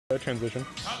transition.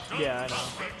 Yeah, I know.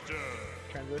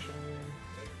 Transition.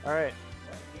 Alright.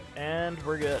 And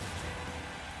we're good.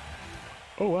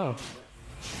 Oh wow.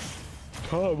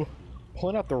 Cub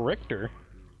pulling out the Richter.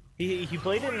 He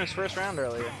played it in his first round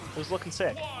earlier. It was looking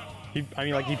sick. I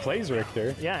mean, like, he plays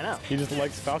Richter. Yeah, I know. He just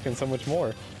likes Falcon so much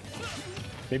more.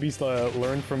 Maybe he's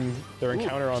learned from their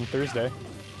encounter on Thursday.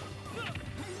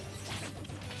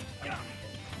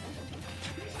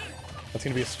 That's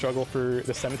going to be a struggle for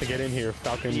the Senate to get in here.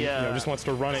 Falcon, you know, just wants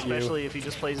to run at you. Especially if he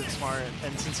just plays it smart,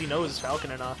 and since he knows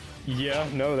Falcon enough. Yeah,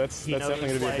 no, that's definitely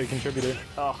going to be a big contributor.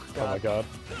 Oh, God. Oh my God.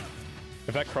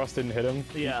 If that cross didn't hit him,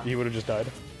 he would have just died.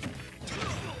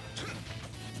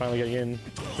 Finally getting in.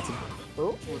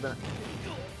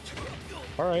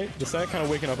 Alright, the Senate kind of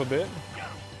waking up a bit.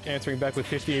 Answering back with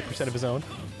 58% of his own.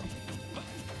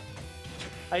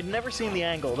 I'd never seen the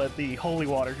angle that the holy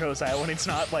water goes at when it's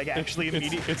not, like, actually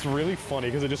immediate. It's really funny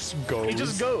because it just goes. It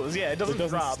just goes, yeah, it doesn't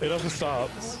drop. It doesn't stop.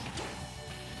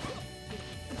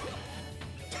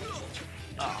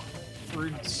 Oh,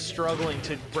 we're struggling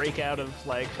to break out of,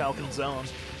 like, Falcon's zone.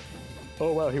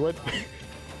 Oh wow, he went...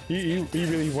 he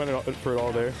really went for it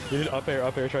all there. He did up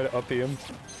air, try to up the him.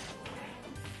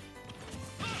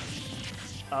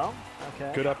 Oh,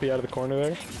 okay. Good uppy out of the corner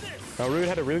there. Now Rood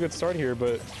had a really good start here,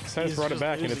 but Senna's brought it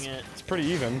back, and it's pretty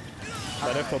even.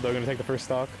 That F though going to take the first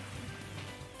stock.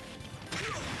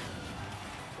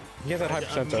 He has that high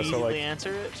percent though, so like...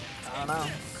 answer it? I don't know.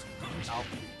 No.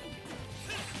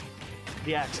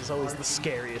 The axe is always the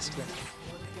scariest thing.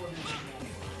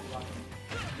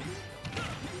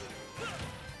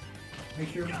 Make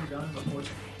sure you're done before.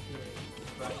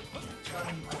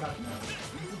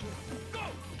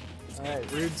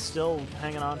 Alright, Rood's still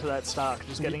hanging on to that stock,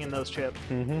 just getting in those chips.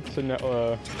 So now,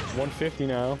 150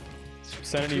 now.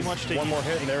 Senate needs one more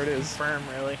hit, and there it is. Firm,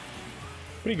 really.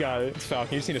 But he got it. It's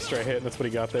Falcon. You just need a straight hit, and that's what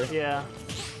he got there. Yeah.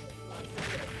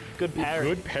 Good parry.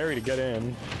 Good parry to get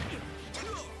in.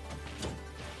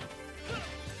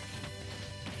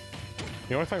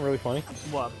 You know what I find really funny?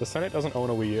 What? The Senate doesn't own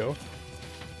a Wii U.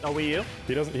 A Wii U?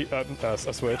 He doesn't.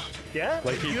 A Switch. Yeah?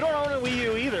 Like you don't own a Wii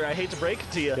U either. I hate to break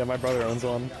it to you. Yeah, my brother owns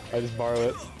one. I just borrow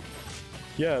it.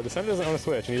 Yeah, the Senate doesn't own a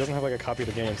Switch, and he doesn't have like a copy of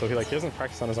the game, so he doesn't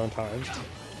practice on his own time.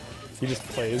 He just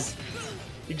plays.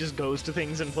 He just goes to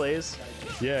things and plays?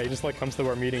 Yeah, he just like comes to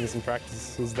our meetings and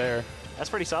practices there.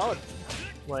 That's pretty solid.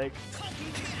 Like...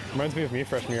 Reminds me of me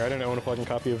freshman year. I didn't own a fucking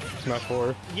copy of Smash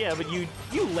 4. Yeah, but you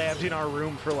labbed in our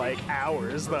room for like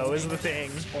hours, though, is the thing.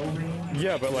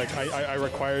 Yeah, but like I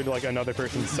required like another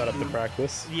person to set up the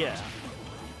practice. Yeah.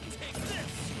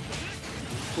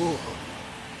 Ooh.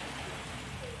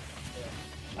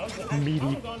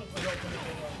 Meaty.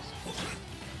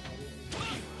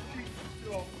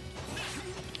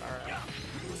 Alright.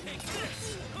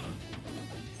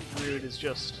 Rood is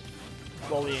just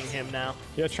bullying him now.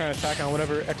 Yeah, trying to attack on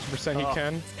whatever extra percent he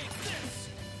can.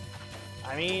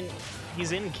 I mean,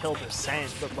 he's in kill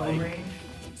percent, but like,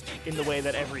 in the way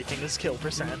that everything is kill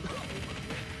percent.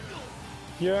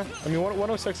 Yeah, I mean,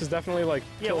 106 is definitely like...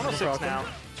 Yeah, 106 now.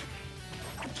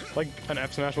 Like, an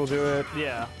F smash will do it.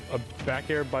 Yeah. A back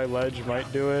air by ledge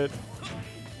might do it.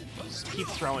 Just keep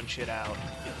throwing shit out.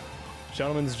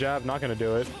 Gentleman's jab, not gonna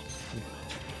do it.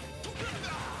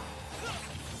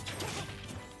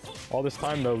 All this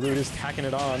time, though, Rood is tacking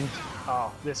it on.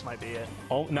 Oh, this might be it.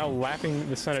 Now lapping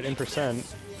the Senate in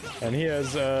percent, and he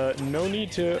has no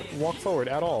need to walk forward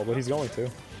at all, but he's going to.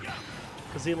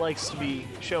 Because he likes to be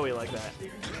showy like that.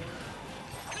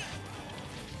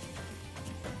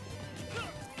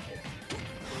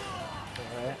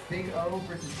 Big O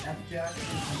versus F Jack.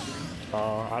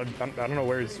 I don't know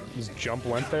where his jump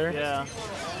went there. Yeah.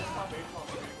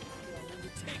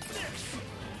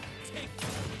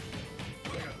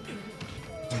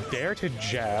 Dare to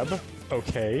jab.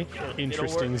 Okay.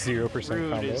 Interesting 0%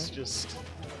 combo. Rood is just...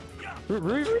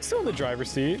 Rood's still in the driver's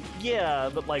seat. Yeah,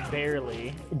 but like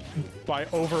barely. By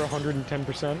over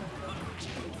 110%.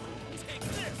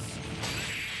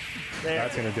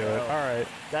 That's gonna do it. Alright.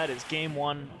 That is game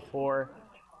one for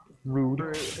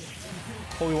Rood.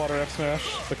 Holy Water F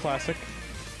Smash, the classic.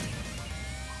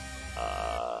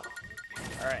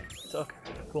 Alright, took.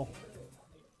 Cool.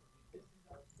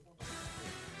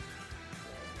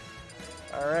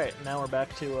 Alright, now we're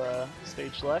back to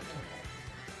stage select.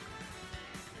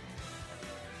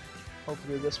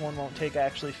 Hopefully this one won't take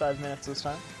actually 5 minutes this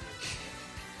time.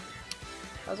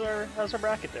 How's our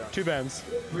bracket doing? 2 bends.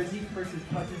 Brizzy versus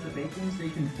Touches the Bacon,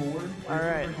 Station 4.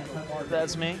 Alright,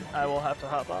 that's me. I will have to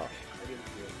hop off.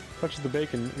 Touches the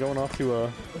Bacon, going off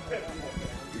to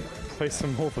play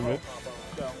some Ultimate.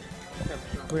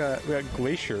 We got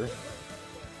Glacier.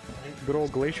 Good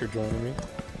old Glacier joining me.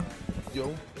 Yo,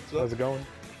 what's How's up? it going?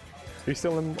 Are you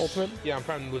still in Ultimate? Yeah, I'm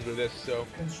trying to lose with this, so.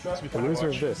 Construct The loser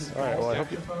of this. Alright, well I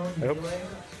hope you... saxophone, I hope... melee.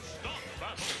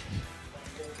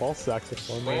 Ball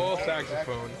saxophone, man. Ball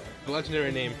saxophone. The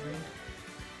legendary name.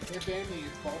 Their band name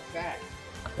is called Sax.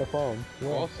 Ball phone.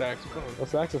 Ball saxophone. Ball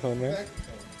saxophone, man.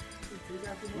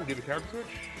 Ooh, do the character switch?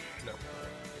 No.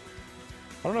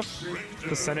 I don't know if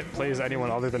the Senate plays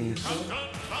anyone other than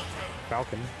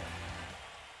Falcon.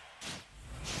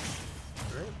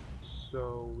 Alright,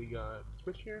 so we got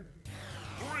switch here.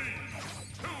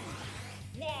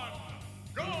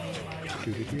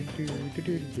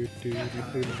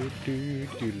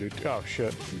 Oh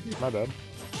shit, my bad.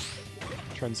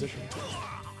 Transition.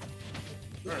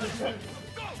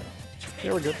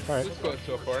 Yeah, we're good. Alright. Let's go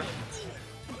so far.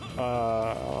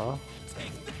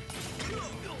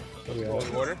 What do we Ball have?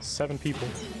 in order. 7 people.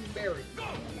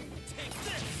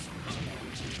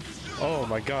 Oh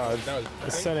my god. That was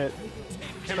The Senate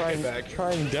Cannot get back.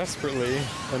 trying desperately,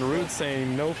 and Rood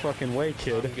saying, no fucking way, I'm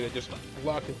kid. gonna just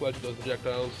lock and fledge those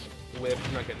projectiles. Whip,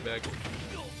 I'm not getting back.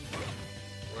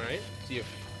 Alright, see if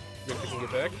Victor can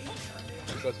get back.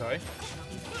 Goes high.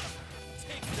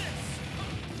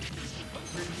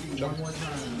 One more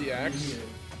time. The axe.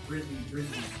 Grizzly.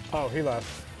 Oh, he left.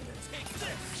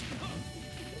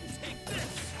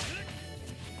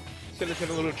 Senna's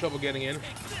having a little trouble getting in,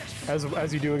 As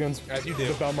you do against as you do.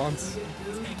 the Belmonts.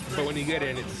 But when you get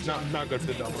in, it's not good for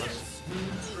the Belmonts.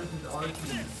 Versus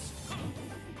RT.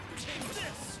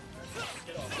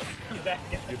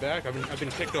 You're back. I've been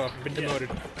kicked off. I've been demoted.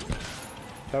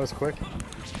 That was quick.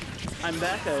 I'm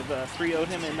back. I've 3-0'd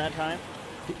him in that time.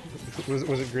 Was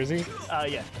it Grizzy?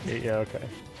 Yeah. Yeah, okay.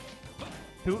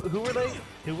 Who were they?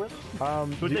 Who were they?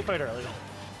 Who did they fight earlier?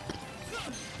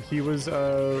 He was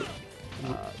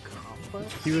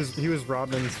Complex? he was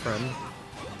Rodman's friend.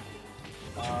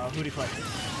 Who did he fight?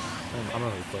 I don't know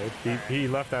who played. He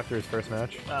left after his first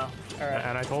match. Oh, alright.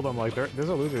 And I told him like there's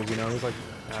a losers, you know. He's like,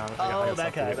 nah, I Oh, got that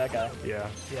stuff to guy, do." that guy. Yeah.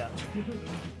 Yeah.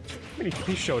 I mean,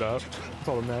 he showed up. That's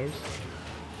all that matters.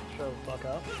 Show the fuck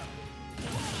up.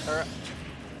 Alright.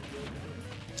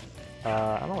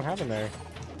 I don't know what happened there.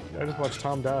 I just watched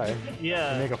Tom die and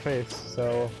Yeah. make a face.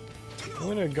 So I'm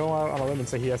gonna go out on a limb and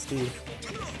say he SD.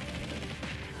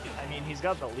 I mean, he's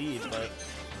got the lead, but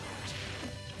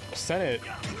Senate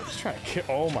just trying to kill.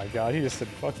 Oh my god, he just said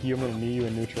fuck you. I'm gonna knee you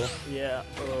in neutral. yeah.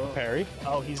 Parry.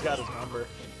 Oh, he's got his number.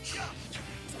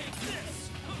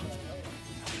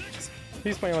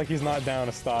 He's playing like he's not down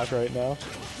a stock right now.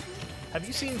 Have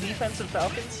you seen defensive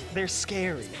Falcons? They're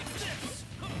scary.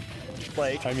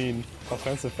 Like, I mean,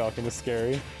 offensive Falcon is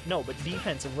scary. no, but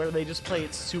defensive, where they just play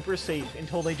it super safe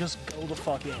until they just go the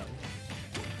fuck in.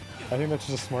 I think that's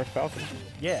just a smart Falcon.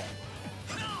 Yeah.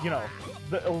 You know,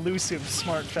 the elusive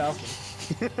smart Falcon.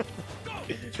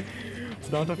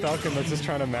 Not the Falcon that's just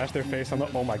trying to mash their face on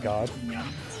the. Oh my god.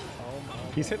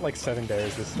 He's hit like 7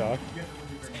 dares this stock.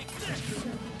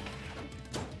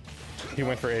 He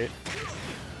went for 8.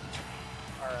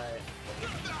 Alright.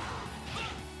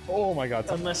 Oh my god.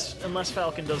 Unless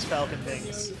Falcon does Falcon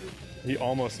things. He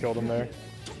almost killed him there.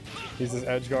 He's his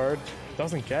edge guard.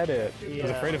 Doesn't get it. He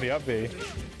was Yeah. afraid of the up B.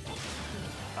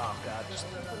 Oh god, just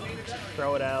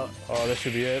throw it out. Oh, this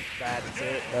should be it. That's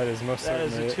it. That is most That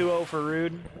is certainly a it. 2-0 for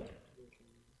Rood.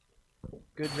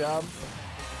 Good job.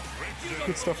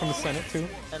 Good stuff from the Senate too.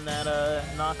 And that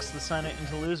knocks the Senate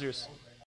into losers.